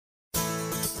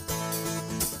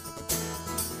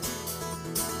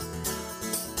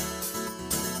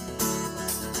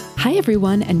Hi,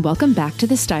 everyone, and welcome back to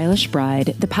The Stylish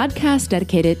Bride, the podcast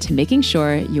dedicated to making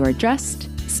sure you are dressed,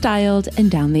 styled, and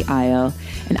down the aisle.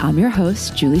 And I'm your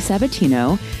host, Julie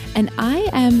Sabatino, and I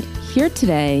am here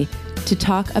today to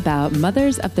talk about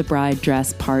Mothers of the Bride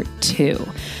Dress Part 2.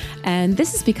 And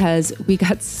this is because we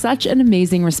got such an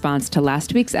amazing response to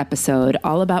last week's episode,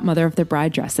 all about Mother of the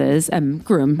Bride dresses, and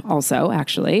groom also,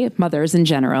 actually, mothers in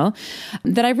general,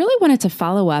 that I really wanted to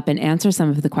follow up and answer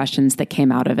some of the questions that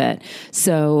came out of it.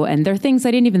 So, and there are things I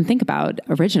didn't even think about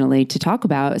originally to talk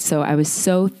about. So I was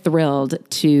so thrilled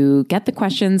to get the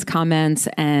questions, comments,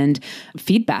 and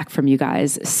feedback from you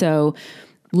guys. So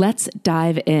let's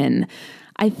dive in.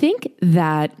 I think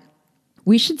that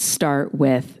we should start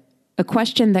with a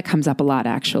question that comes up a lot,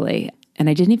 actually, and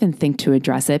I didn't even think to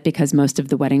address it because most of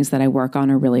the weddings that I work on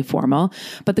are really formal.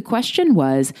 But the question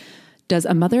was, does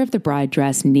a Mother of the Bride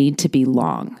dress need to be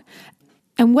long?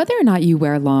 And whether or not you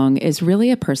wear long is really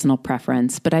a personal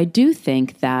preference, but I do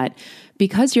think that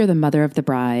because you're the mother of the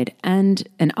bride and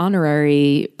an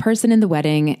honorary person in the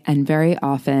wedding and very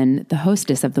often the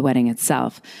hostess of the wedding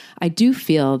itself, I do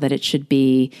feel that it should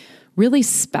be really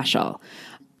special.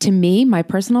 To me, my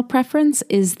personal preference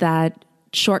is that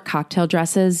short cocktail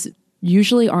dresses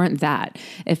usually aren't that.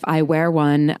 If I wear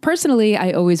one, personally,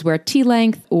 I always wear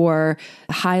T-length or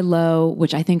high-low,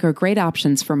 which I think are great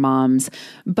options for moms.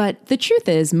 But the truth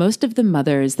is, most of the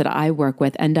mothers that I work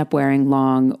with end up wearing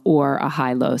long or a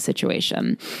high-low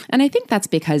situation. And I think that's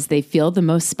because they feel the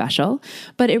most special,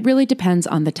 but it really depends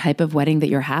on the type of wedding that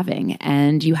you're having,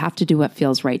 and you have to do what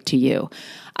feels right to you.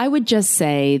 I would just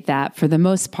say that for the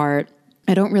most part,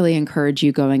 I don't really encourage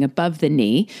you going above the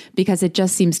knee because it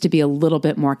just seems to be a little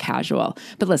bit more casual.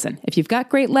 But listen, if you've got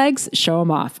great legs, show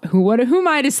them off. Who am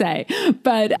I to say?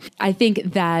 But I think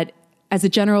that as a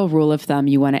general rule of thumb,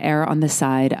 you want to err on the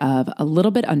side of a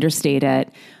little bit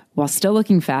understated while still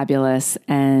looking fabulous,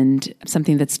 and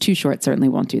something that's too short certainly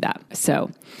won't do that. So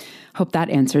hope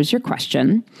that answers your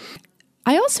question.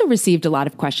 I also received a lot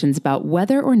of questions about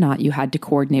whether or not you had to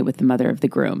coordinate with the mother of the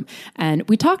groom. And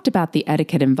we talked about the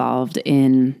etiquette involved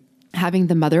in having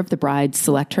the mother of the bride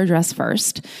select her dress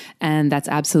first. And that's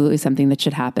absolutely something that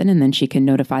should happen. And then she can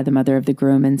notify the mother of the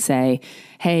groom and say,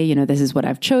 hey, this is what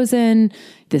I've chosen.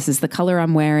 This is the color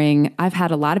I'm wearing. I've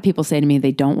had a lot of people say to me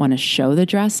they don't want to show the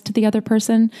dress to the other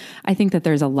person. I think that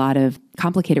there's a lot of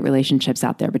complicated relationships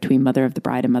out there between mother of the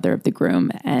bride and mother of the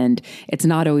groom. And it's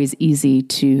not always easy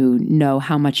to know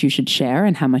how much you should share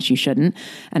and how much you shouldn't.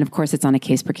 And of course, it's on a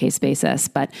case-per-case basis.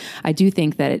 But I do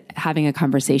think that having a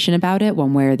conversation about it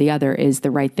one way or the other is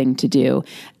the right thing to do.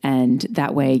 And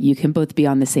that way you can both be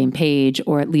on the same page,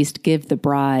 or at least give the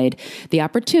bride the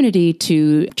opportunity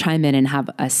to chime in and have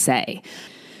a say.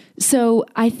 So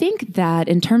I think that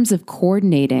in terms of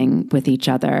coordinating with each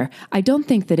other, I don't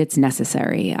think that it's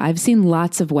necessary. I've seen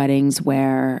lots of weddings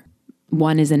where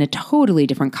one is in a totally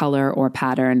different color or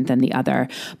pattern than the other.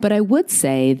 But I would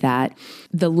say that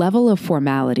the level of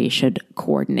formality should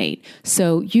coordinate.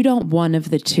 So you don't one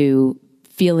of the two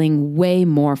feeling way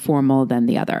more formal than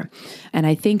the other. And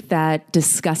I think that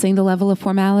discussing the level of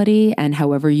formality and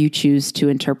however you choose to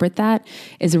interpret that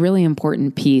is a really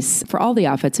important piece for all the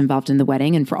outfits involved in the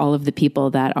wedding and for all of the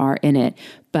people that are in it,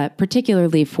 but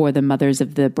particularly for the mothers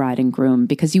of the bride and groom,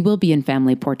 because you will be in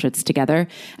family portraits together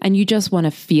and you just want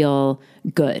to feel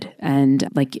good and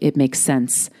like it makes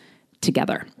sense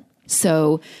together.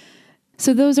 So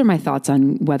those are my thoughts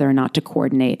on whether or not to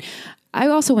coordinate. I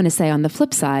also want to say on the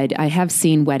flip side, I have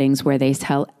seen weddings where they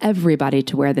tell everybody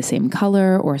to wear the same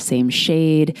color or same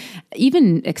shade,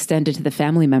 even extended to the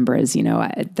family members.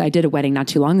 I did a wedding not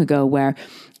too long ago where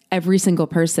every single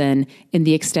person in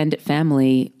the extended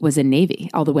family was in navy,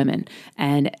 all the women.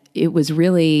 And it was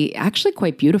really actually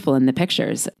quite beautiful in the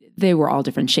pictures. They were all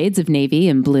different shades of navy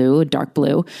and blue, dark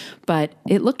blue, but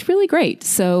it looked really great.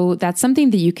 So that's something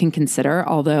that you can consider,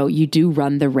 although you do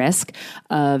run the risk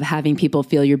of having people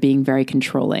feel you're being very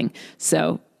controlling.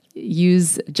 So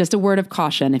use just a word of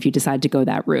caution if you decide to go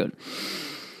that route.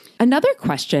 Another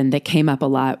question that came up a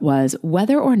lot was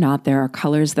whether or not there are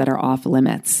colors that are off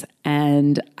limits.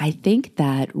 And I think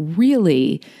that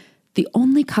really the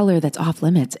only color that's off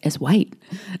limits is white.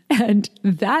 And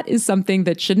that is something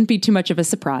that shouldn't be too much of a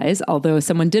surprise, although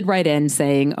someone did write in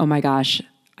saying, oh my gosh,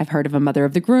 I've heard of a mother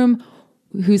of the groom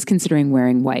who's considering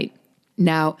wearing white.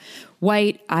 Now,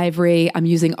 white, ivory, I'm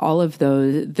using all of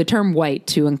the term white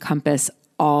to encompass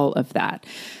all of that.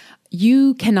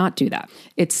 You cannot do that.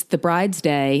 It's the bride's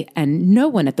day, and no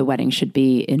one at the wedding should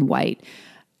be in white.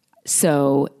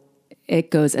 So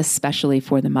it goes especially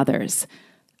for the mothers.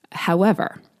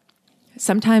 However,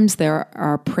 sometimes there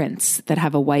are prints that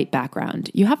have a white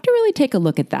background. You have to really take a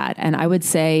look at that. And I would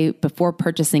say before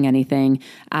purchasing anything,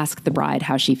 ask the bride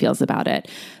how she feels about it.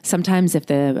 Sometimes if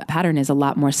the pattern is a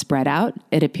lot more spread out,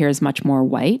 it appears much more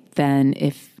white than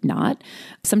if not.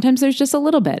 Sometimes there's just a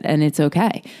little bit and it's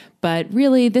okay. But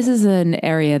really, this is an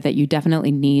area that you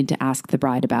definitely need to ask the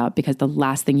bride about, because the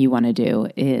last thing you want to do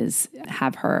is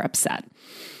have her upset.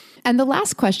 And the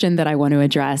last question that I want to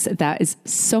address, that is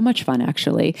so much fun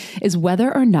actually, is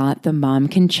whether or not the mom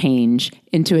can change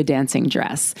into a dancing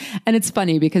dress. And it's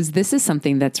funny because this is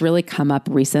something that's really come up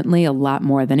recently a lot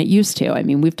more than it used to. I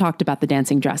mean, we've talked about the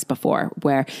dancing dress before,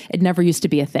 where it never used to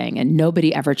be a thing and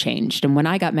nobody ever changed. And when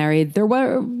I got married,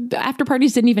 after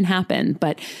parties didn't even happen,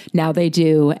 but now they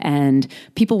do. And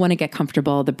people want to get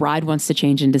comfortable. The bride wants to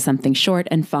change into something short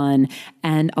and fun.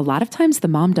 And a lot of times the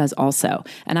mom does also.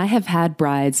 And I have had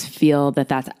brides feel that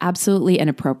that's absolutely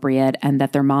inappropriate and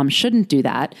that their mom shouldn't do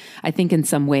that. I think in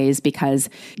some ways because,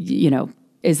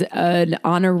 is an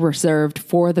honor reserved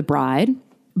for the bride.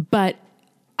 But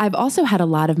I've also had a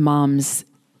lot of moms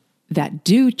that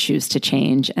do choose to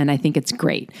change, and I think it's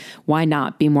great. Why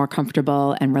not be more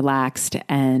comfortable and relaxed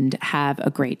and have a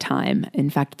great time? In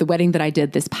fact, the wedding that I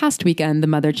did this past weekend, the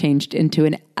mother changed into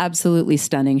an absolutely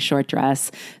stunning short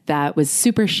dress that was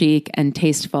super chic and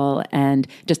tasteful and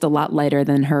just a lot lighter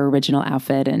than her original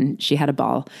outfit, and she had a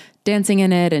ball dancing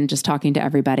in it and just talking to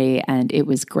everybody, and it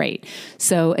was great.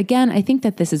 So again, I think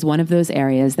that this is one of those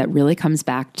areas that really comes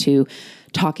back to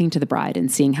talking to the bride and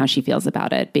seeing how she feels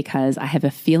about it, because I have a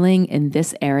feeling in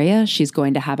this area, she's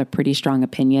going to have a pretty strong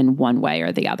opinion one way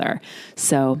or the other.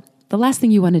 So the last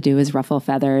thing you want to do is ruffle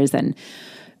feathers and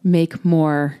make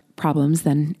more problems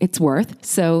than it's worth.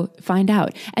 So find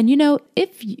out. And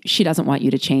if she doesn't want you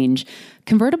to change,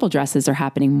 convertible dresses are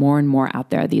happening more and more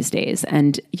out there these days.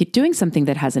 And doing something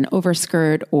that has an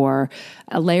overskirt or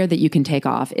a layer that you can take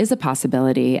off is a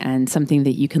possibility and something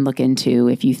that you can look into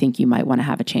if you think you might want to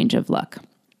have a change of look.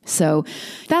 So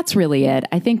that's really it.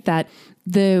 I think that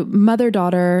the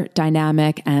mother-daughter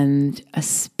dynamic, and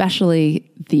especially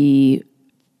the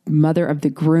mother of the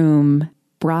groom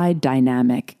bride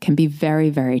dynamic, can be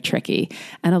very, very tricky.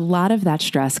 And a lot of that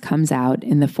stress comes out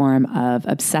in the form of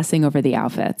obsessing over the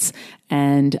outfits.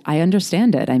 And I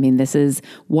understand it. I mean, this is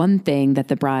one thing that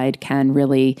the bride can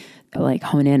really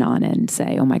hone in on and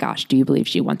say, oh my gosh, do you believe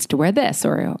she wants to wear this?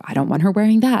 Or oh, I don't want her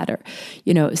wearing that. Or,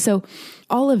 so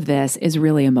all of this is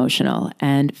really emotional,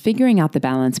 and figuring out the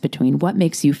balance between what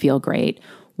makes you feel great,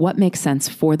 what makes sense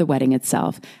for the wedding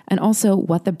itself, and also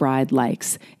what the bride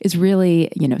likes is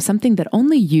really, something that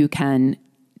only you can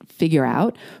figure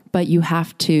out, but you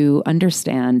have to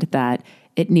understand that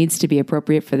it needs to be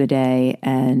appropriate for the day.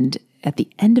 And at the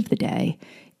end of the day,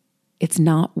 it's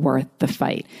not worth the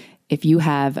fight. If you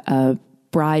have a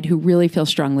bride who really feels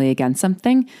strongly against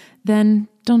something, then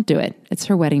don't do it. It's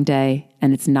her wedding day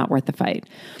and it's not worth the fight.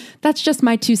 That's just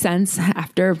my 2 cents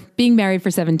after being married for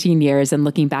 17 years and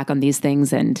looking back on these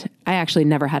things. And I actually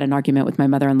never had an argument with my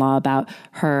mother-in-law about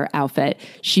her outfit.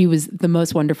 She was the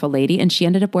most wonderful lady, and she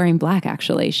ended up wearing black,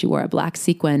 actually. She wore a black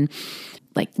sequin,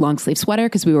 long sleeve sweater,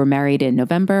 because we were married in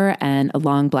November, and a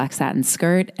long black satin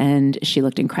skirt. And she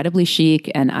looked incredibly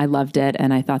chic, and I loved it.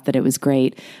 And I thought that it was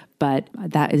great. But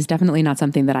that is definitely not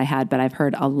something that I had, but I've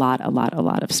heard a lot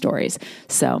of stories.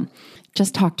 So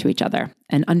just talk to each other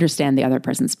and understand the other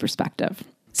person's perspective.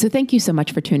 So thank you so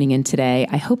much for tuning in today.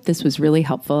 I hope this was really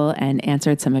helpful and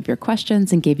answered some of your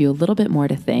questions and gave you a little bit more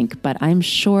to think, but I'm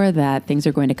sure that things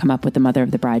are going to come up with the mother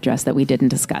of the bride dress that we didn't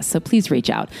discuss. So please reach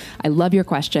out. I love your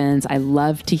questions. I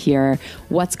love to hear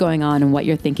what's going on and what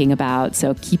you're thinking about.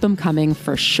 So keep them coming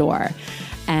for sure.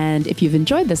 And if you've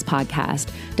enjoyed this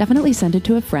podcast, definitely send it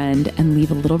to a friend and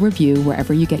leave a little review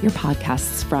wherever you get your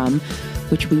podcasts from,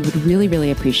 which we would really,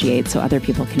 really appreciate so other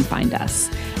people can find us.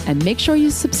 And make sure you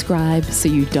subscribe so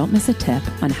you don't miss a tip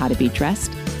on how to be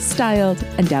dressed, styled,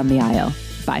 and down the aisle.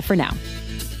 Bye for now.